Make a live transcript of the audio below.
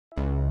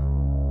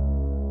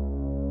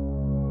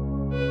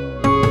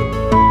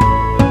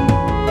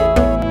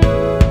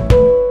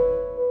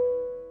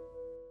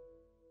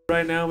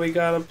right now we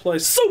gotta play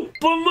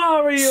Super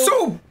Mario!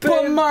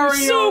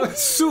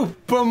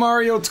 Super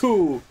Mario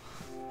 2!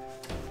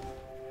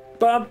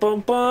 Bum, bum,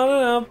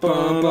 ba,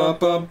 bum, bum,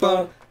 bum,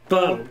 bum,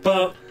 bum,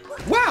 bum.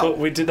 Wow! Oh,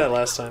 we did that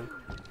last time.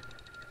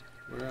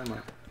 Where am I?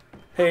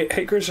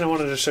 Hey Christian, I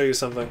wanted to show you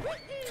something.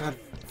 God,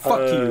 fuck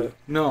you.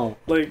 No.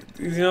 Like,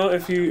 you know,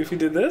 if you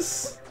did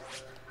this...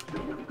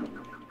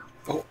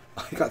 Oh,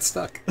 I got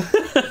stuck.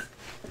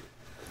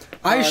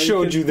 I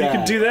showed you that. You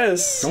can do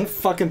this. Don't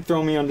fucking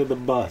throw me under the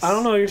bus. I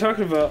don't know what you're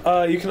talking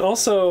about. You can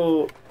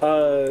also,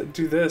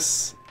 do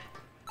this.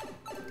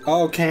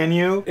 Oh, can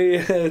you?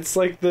 Yeah, it's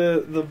like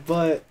the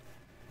butt.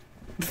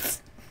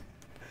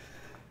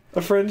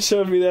 A friend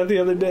showed me that the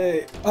other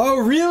day. Oh,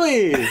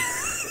 really?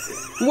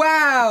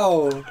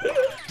 Wow!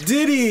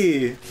 Did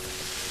he?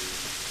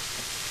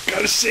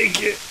 Gotta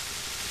shake it.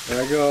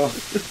 There I go.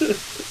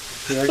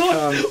 Here I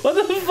come. What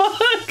the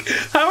fuck?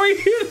 How are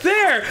you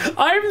there?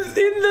 I'm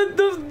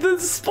in the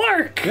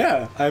spark.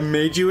 Yeah, I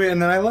made you it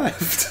and then I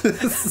left.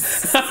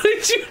 How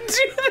did you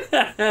do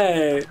that?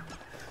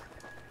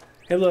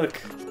 Hey,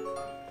 look.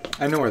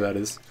 I know where that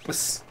is.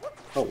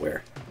 Oh,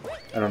 where?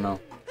 I don't know.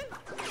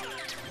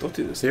 Don't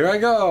do this. Here I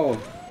go!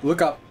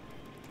 Look up.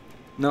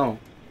 No.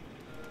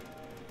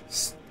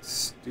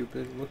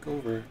 Stupid. Look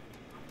over.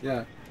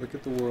 Yeah, look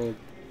at the world.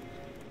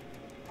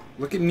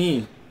 Look at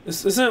me.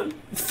 This isn't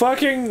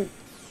fucking...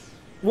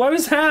 What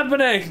is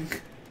happening?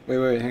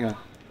 Wait, hang on.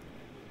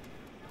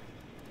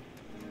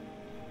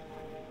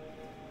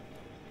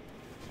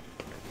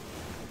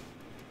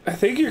 I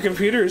think your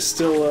computer is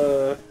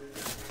still,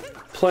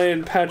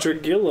 playing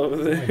Patrick Gill over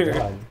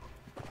there. Oh,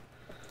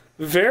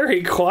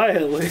 Very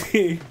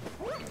quietly.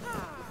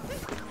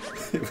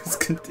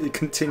 It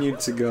continued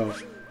to go.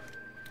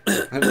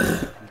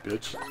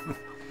 Bitch.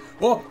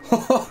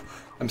 Oh!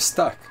 I'm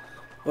stuck.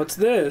 What's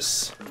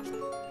this?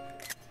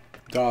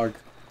 Dog.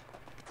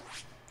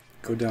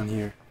 Go down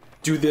here.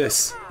 Do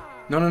this.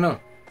 No.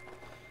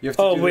 You have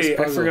to Oh do wait, this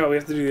I puzzle. forgot we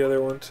have to do the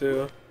other one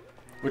too.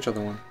 Which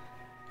other one?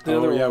 The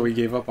other yeah, one. we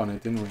gave up on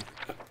it, didn't we?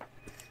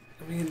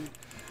 I mean...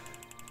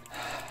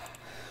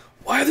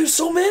 Why are there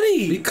so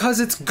many? Because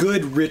it's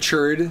good,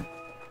 Richard.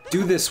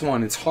 Do this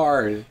one, it's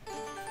hard.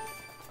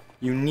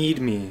 You need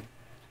me.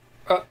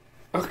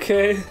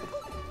 Okay.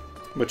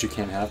 But you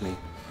can't have me.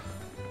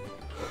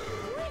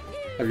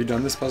 Have you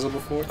done this puzzle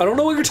before? I don't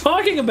know what you're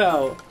talking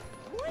about!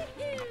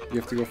 You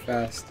have to go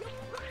fast.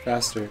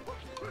 Faster.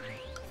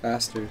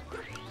 Faster.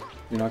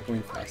 You're not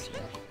going fast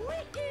enough.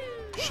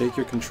 Shake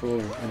your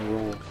controller and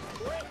roll.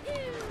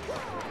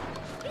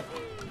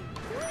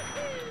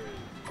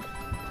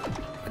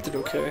 I did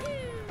okay.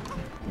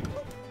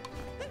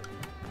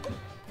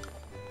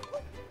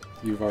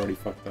 You've already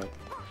fucked up.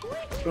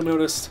 I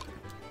noticed.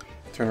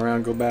 Turn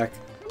around, go back.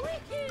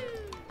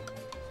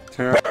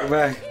 Turn around, go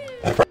back.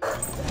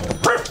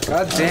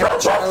 God damn it,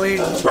 Charlie!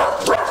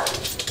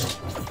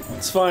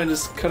 It's fine,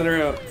 just cut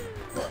her out.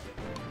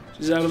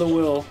 She's out of the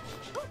will.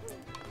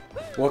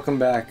 Welcome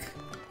back.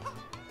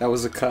 That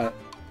was a cut.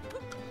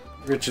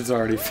 Richard's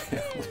already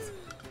failed.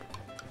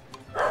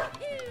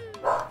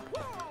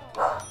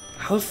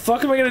 How the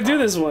fuck am I gonna do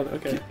this one?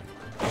 Okay.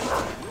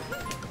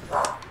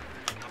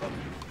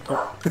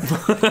 Oh.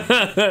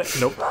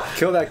 Nope.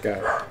 Kill that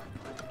guy.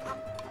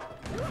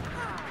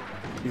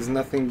 He's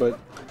nothing but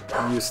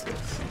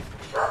useless.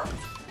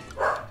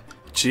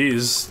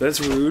 Jeez, that's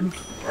rude.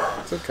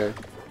 It's okay.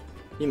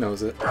 He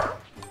knows it.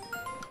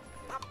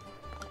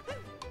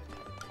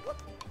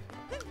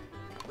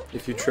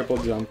 If you triple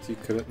jumped, you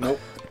could've. Nope.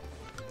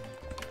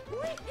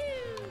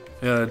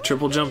 Yeah,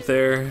 triple jump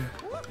there. And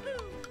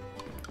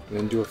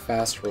then do a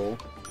fast roll.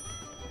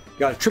 You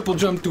gotta triple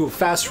jump, do a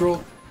fast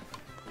roll.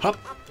 Hop.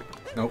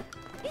 Nope.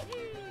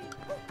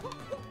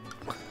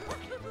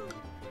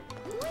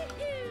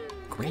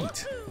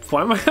 Great.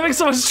 Why am I having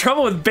so much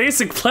trouble with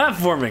basic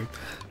platforming?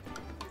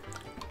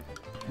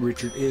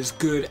 Richard is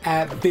good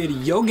at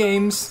video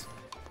games.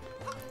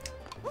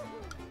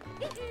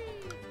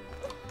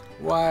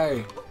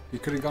 Why? You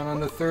could have gone on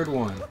the third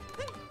one.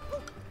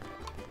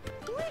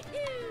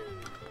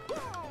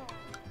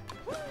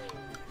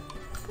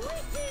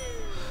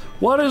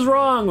 What is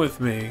wrong with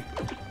me?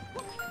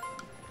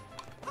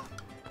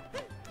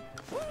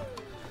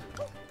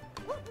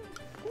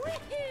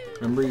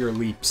 Remember your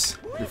leaps,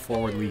 your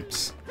forward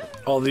leaps.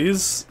 All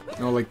these?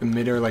 No, like the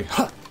mid-air, like,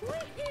 huh!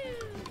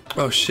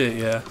 Oh shit,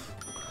 yeah.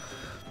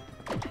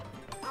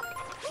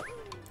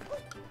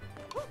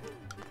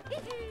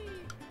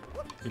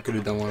 You could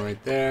have done one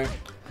right there.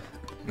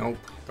 Nope,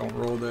 don't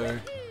roll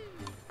there.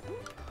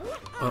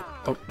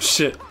 Oh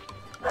shit.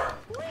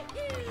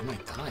 I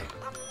might die.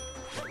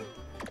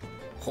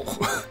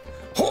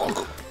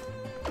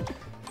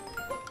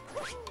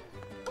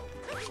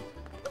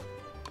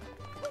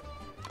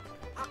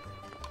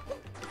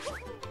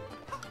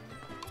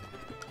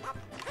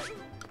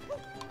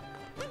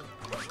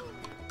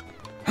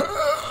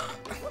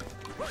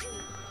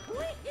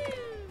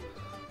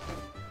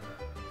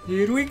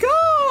 Here we go!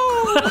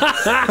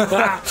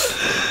 Oh,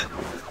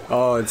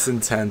 Oh, it's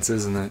intense,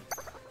 isn't it?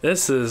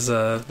 this is,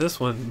 this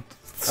one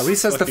At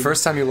least that's the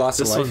first time you lost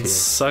a This life one here.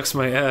 sucks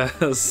my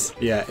ass.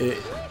 Yeah,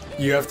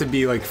 you have to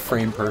be like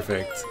frame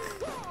perfect.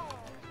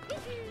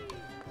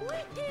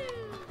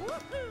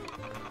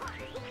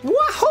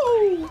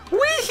 Wahoo!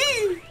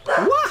 Weehee!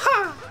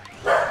 Waha!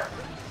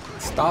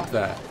 Stop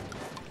that.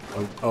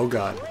 Oh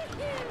god.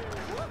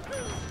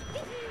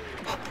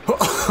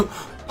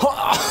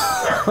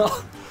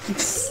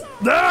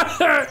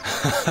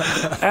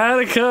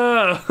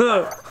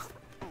 Attica!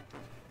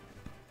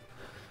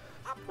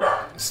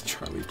 It's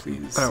Charlie,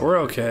 please. Alright, we're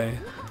okay.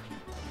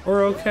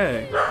 We're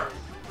okay.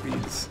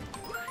 Please.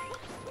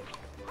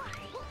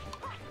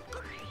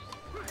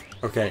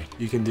 Okay,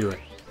 you can do it.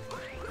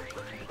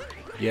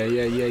 Yeah.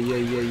 Yeah,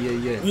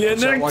 Watch out,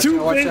 neck watch two,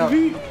 out, watch out.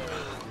 baby!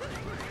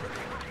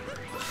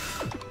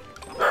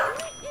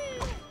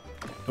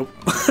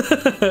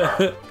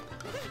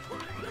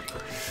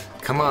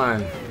 Come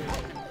on.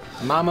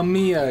 Mamma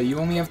mia, you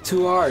only have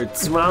 2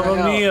 hearts. What the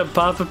Mamma hell? mia,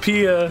 Papa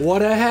Pia. What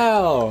the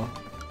hell?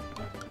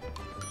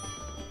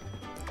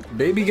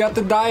 Baby got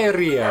the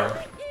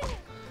diarrhea.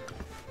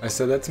 I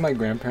said that to my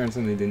grandparents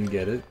and they didn't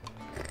get it.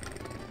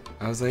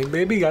 I was like,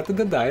 baby got the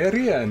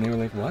diarrhea. And they were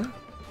like, what?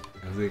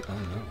 I was like, oh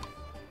no.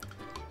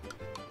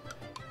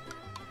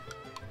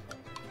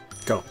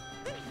 Go.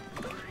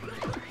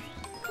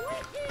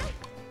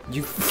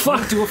 You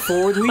fuck do a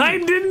forward leap. I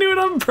didn't do it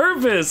on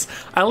purpose!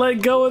 I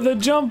let go of the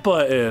jump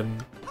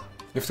button.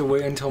 You have to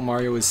wait until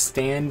Mario is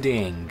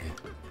standing.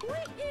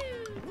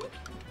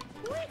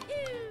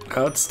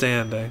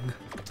 Outstanding.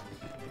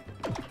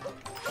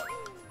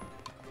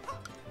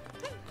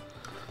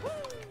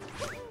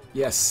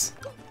 Yes.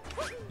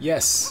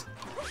 Yes.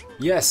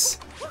 Yes.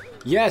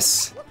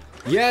 Yes.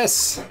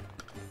 Yes.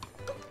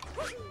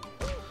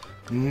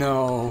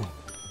 No.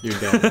 You're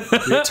dead.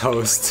 You're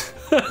toast.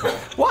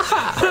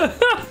 Waha!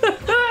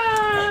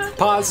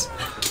 Pause.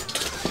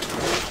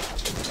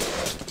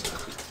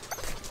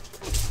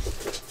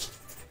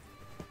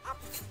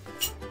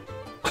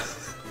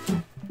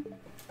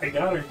 I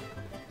got her.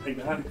 I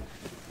got her.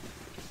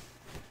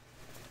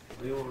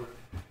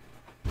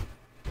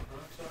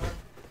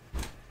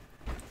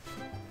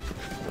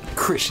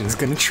 Christian's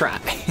gonna try.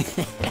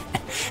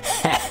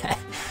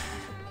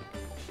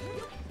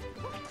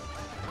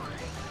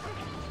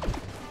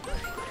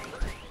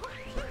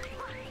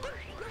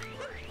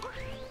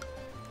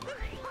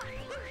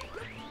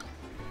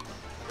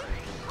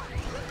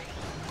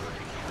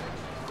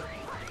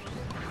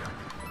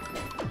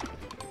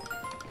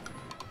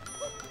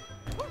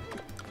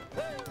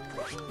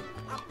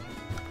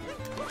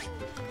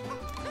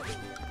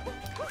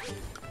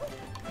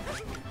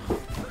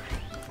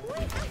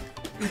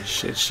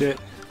 Shit.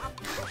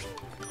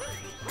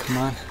 Come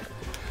on.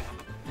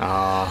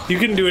 Ah. You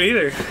couldn't do it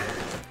either.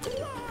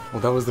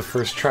 Well, that was the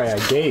first try I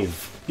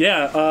gave.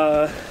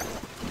 Yeah,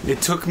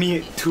 It took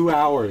me 2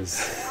 hours.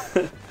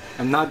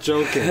 I'm not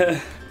joking.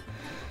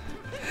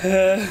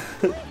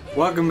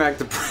 Welcome back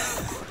to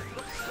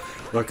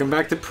Welcome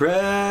back to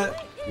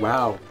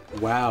Wow.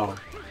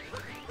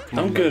 Come I'm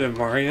on, good man. at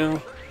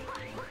Mario.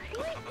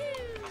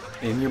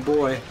 And your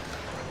boy.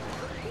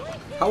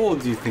 How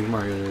old do you think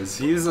Mario is?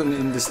 He is an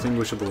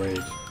indistinguishable age.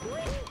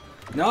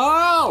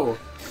 No!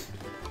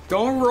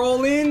 Don't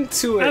roll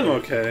into it! I'm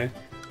okay.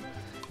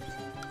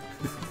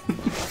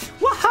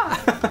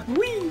 Waha!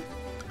 Wee!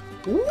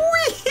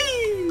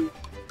 Wee!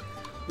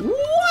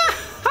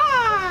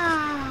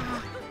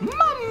 Waha!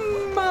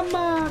 Mama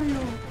Mario!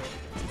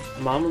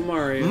 Mama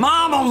Mario.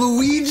 Mama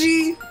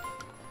Luigi!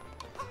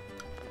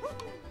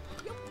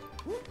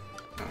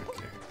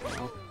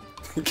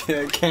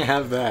 Okay, I can't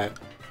have that.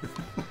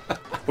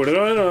 What do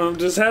I know?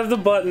 Just have the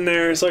button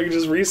there so I can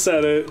just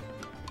reset it.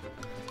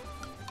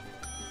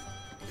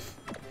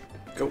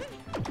 Go.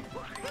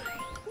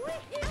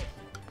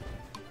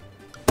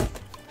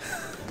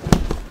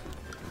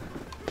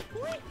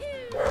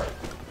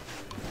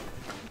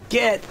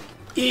 Get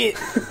it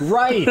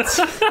right!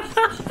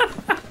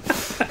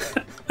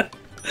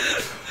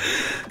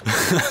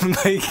 I'm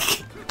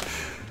like...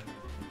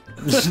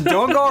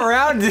 Don't go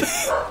around it!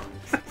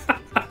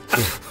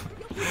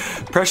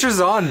 Pressure's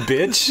on,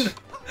 bitch!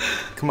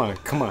 Come on.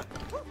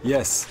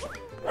 Yes.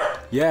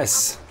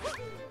 Yes.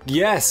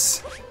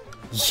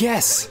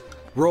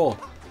 Roll.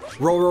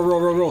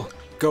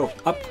 Go.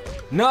 Up.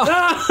 No!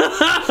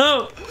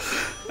 I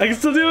can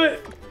still do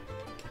it!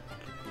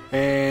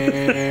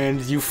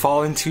 And you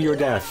fall into your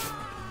death.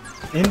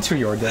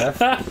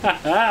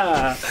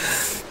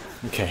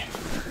 Okay.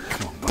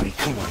 Come on, buddy.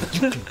 Come on. You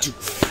can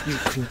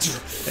do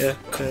it. Yeah,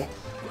 okay.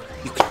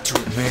 You can do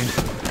it, man.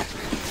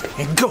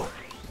 And go!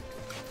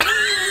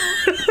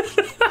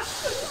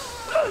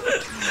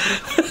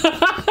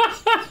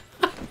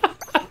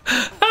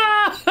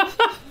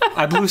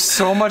 I blew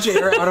so much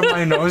air out of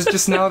my nose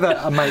just now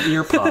that my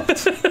ear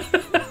popped.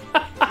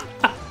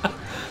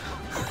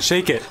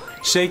 Shake it.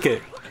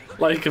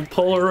 Like a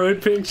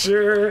Polaroid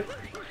picture.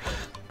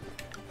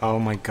 Oh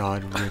my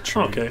god, Richard.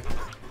 Okay.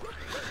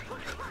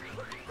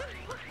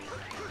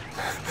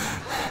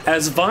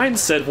 As Vine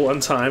said one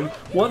time,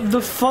 what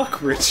the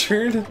fuck,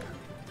 Richard?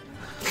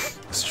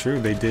 It's true,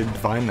 they did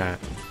Vine that.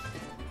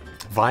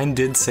 Vine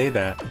did say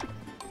that.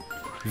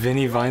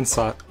 Vinny Vine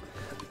saw.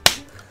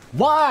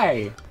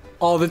 Why?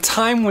 All the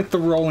time with the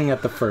rolling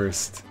at the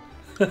first.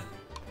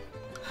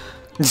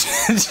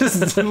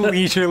 Just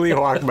leisurely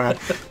walk back.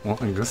 Well,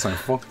 I guess I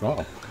fucked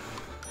up.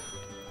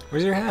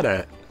 Where's your hat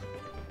at?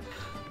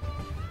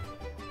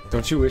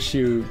 Don't you wish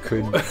you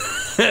could...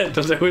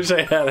 Don't I wish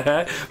I had a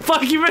hat?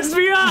 Fuck, you messed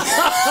me up!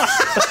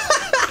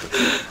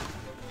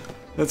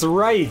 That's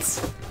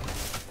right!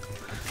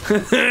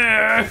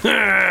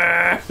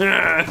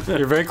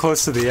 You're very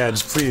close to the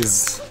edge,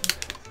 please.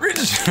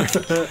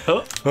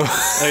 Oh,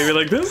 maybe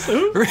like this?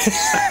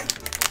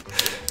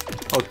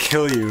 I'll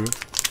kill you.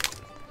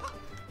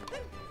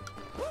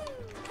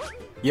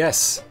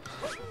 Yes.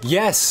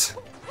 Yes.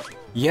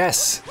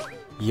 Yes.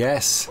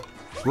 Yes.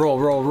 Roll,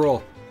 roll,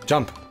 roll.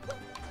 Jump.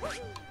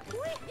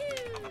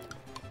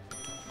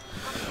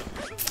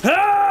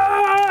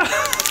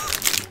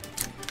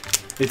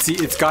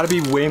 It's got to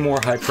be way more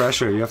high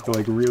pressure. You have to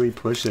like really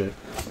push it.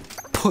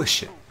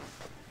 Push it.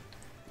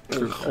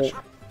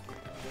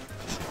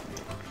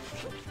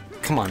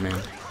 Come on,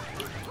 man.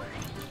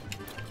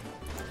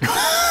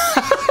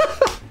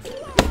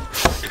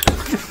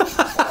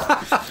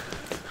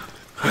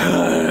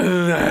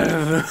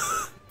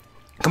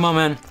 Come on,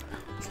 man.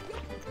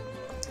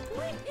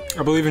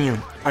 I believe in you.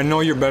 I know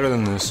you're better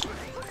than this.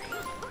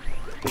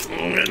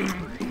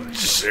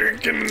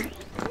 Chicken.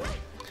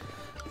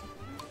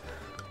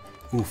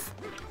 Oof.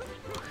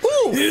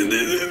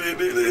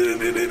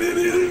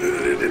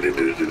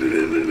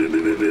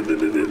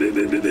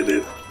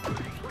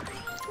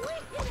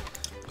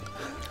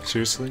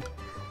 Seriously?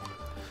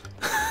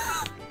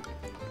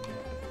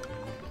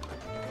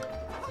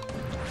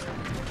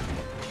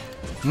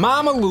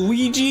 Mama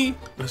Luigi!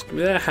 Let's give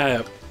me that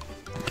hat.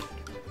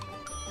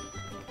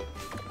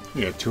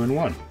 You got 2 in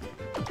 1.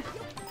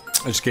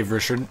 I just gave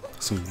Richard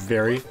some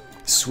very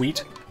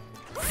sweet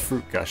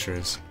fruit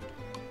gushers.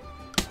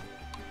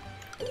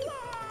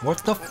 What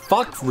the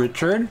fuck,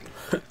 Richard?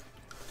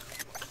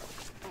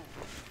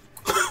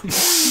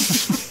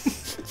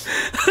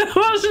 That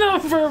wasn't on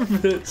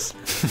purpose.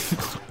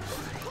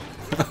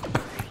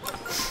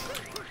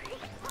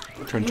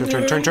 Turn, turn,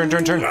 turn, turn, turn,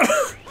 turn, turn.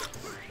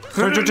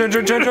 Turn, turn, turn,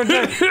 turn, turn, turn,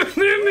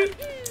 turn.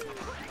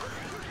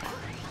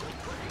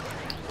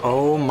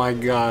 Oh my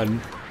god.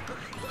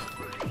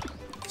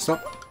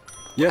 Stop.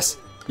 Yes,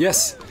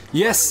 yes,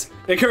 yes!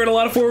 They carried a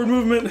lot of forward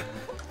movement.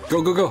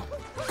 Go, go, go,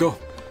 go.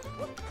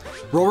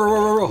 Roll, roll,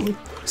 roll, roll, roll.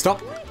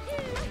 Stop.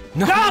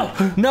 No!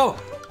 No! No!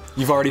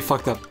 You've already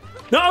fucked up.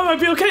 No, it might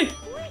be okay.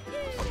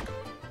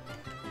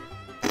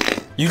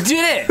 You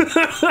did it!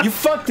 You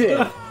fucked it!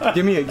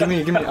 Give me it, give me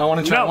it, give me it. I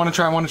wanna try, No. I wanna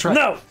try, I wanna try.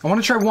 No! I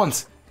wanna try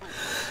once.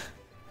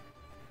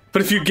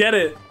 But if you get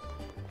it,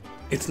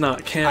 it's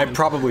not canon. I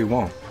probably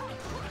won't.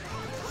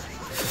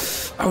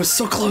 I was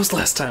so close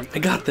last time. I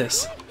got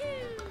this.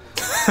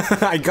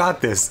 I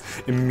got this.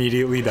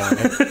 Immediately die.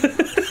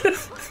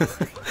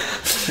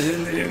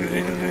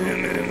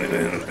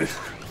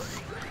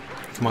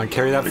 Come on,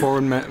 carry that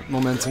forward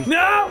momentum.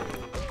 No!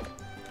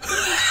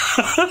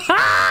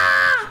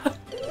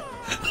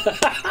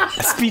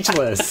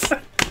 Speechless.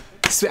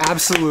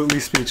 Absolutely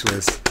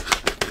speechless.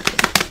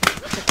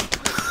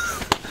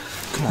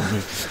 Come on,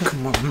 man.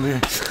 Come on,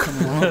 man.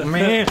 Come on,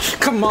 man.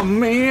 Come on,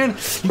 man.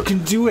 You can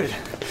do it.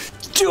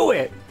 Do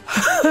it.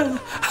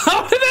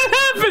 How did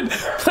that happen?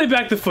 Play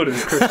back the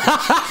footage, Chris.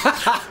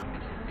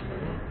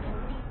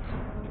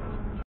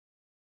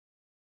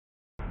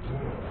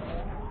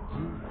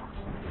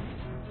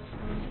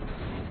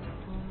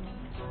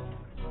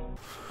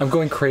 I'm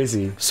going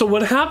crazy. So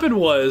what happened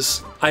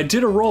was, I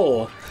did a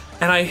roll,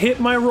 and I hit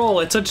my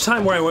roll at such a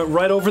time where I went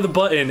right over the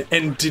button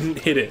and didn't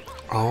hit it.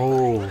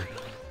 Oh.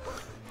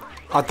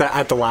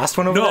 At the last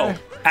one over there? No,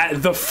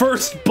 at the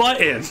first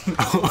button.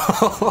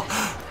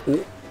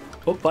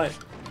 Oh, bye.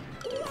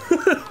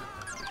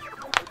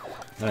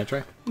 Can I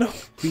try? No.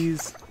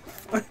 Please.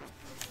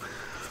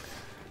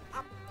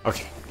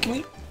 Okay.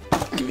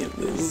 Give me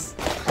this.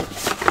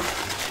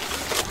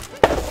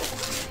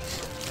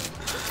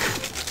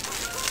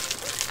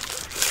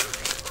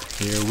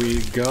 Here we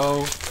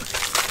go.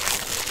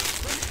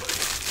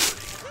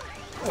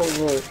 Oh,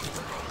 Lord.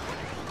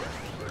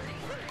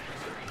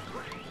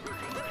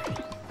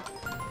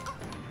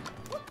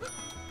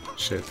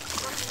 Shit.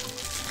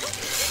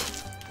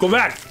 Go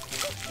back.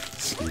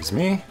 Excuse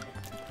me.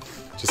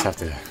 Just have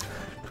to.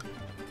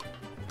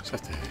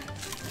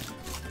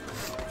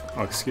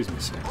 Oh, excuse me,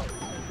 sir.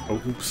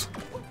 Oh, oops.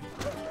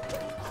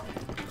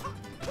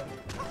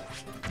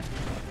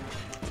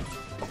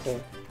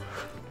 Oh.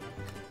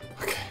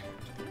 Okay.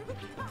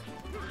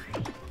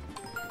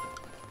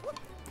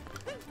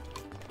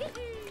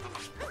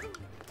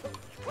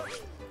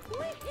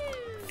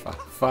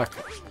 Fuck.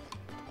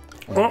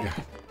 Oh my God.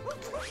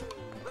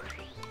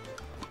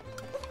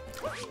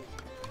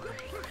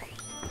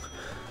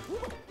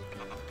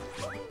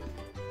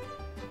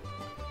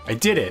 I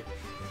did it.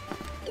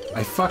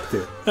 I fucked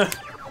it.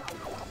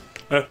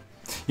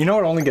 You know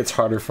it only gets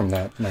harder from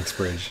that next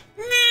bridge.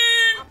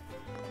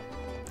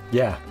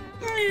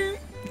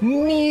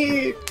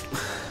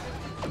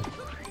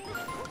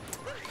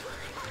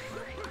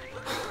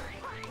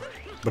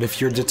 But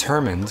if you're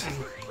determined...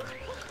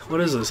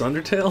 What is this,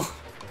 Undertale?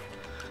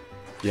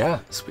 Yeah.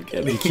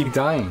 Spaghetti. You keep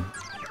dying.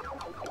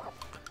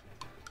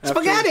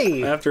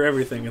 Spaghetti! After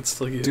everything, it's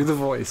still you. Do the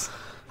voice.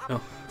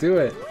 No. Do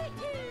it.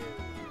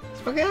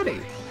 Spaghetti.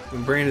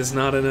 My brain is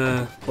not in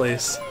a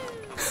place.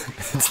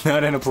 It's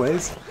not in a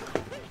place?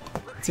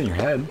 It's in your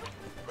head.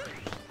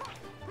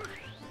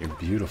 Your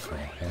beautiful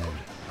head.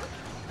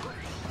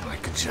 I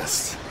could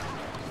just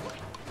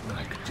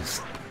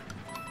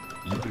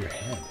eat your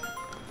head.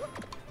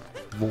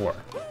 More.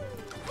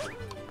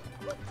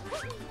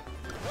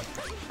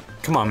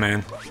 Come on,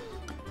 man.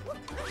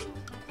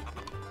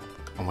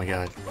 Oh my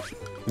god.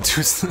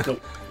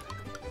 Nope.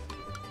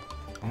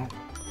 Oh,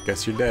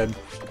 guess you're dead.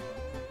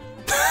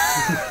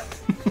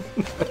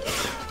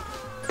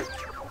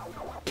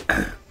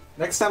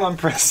 Next time I'm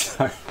press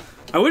start.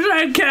 I wish I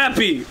had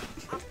Cappy!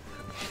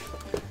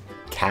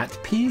 Cat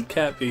pee?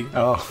 Cappy.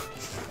 Oh.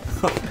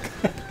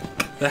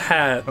 The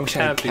hat. I wish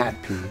I had Cappy.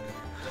 cat pee.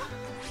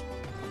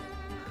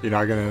 You're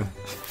not gonna...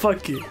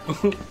 Fuck you.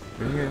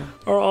 Yeah.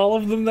 Are all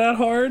of them that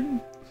hard?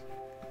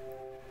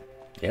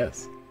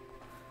 Yes.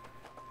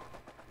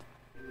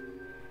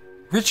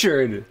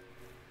 Richard!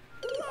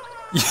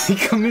 You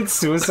commit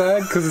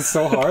suicide because it's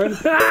so hard?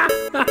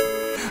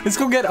 Let's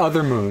go get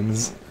other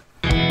moons.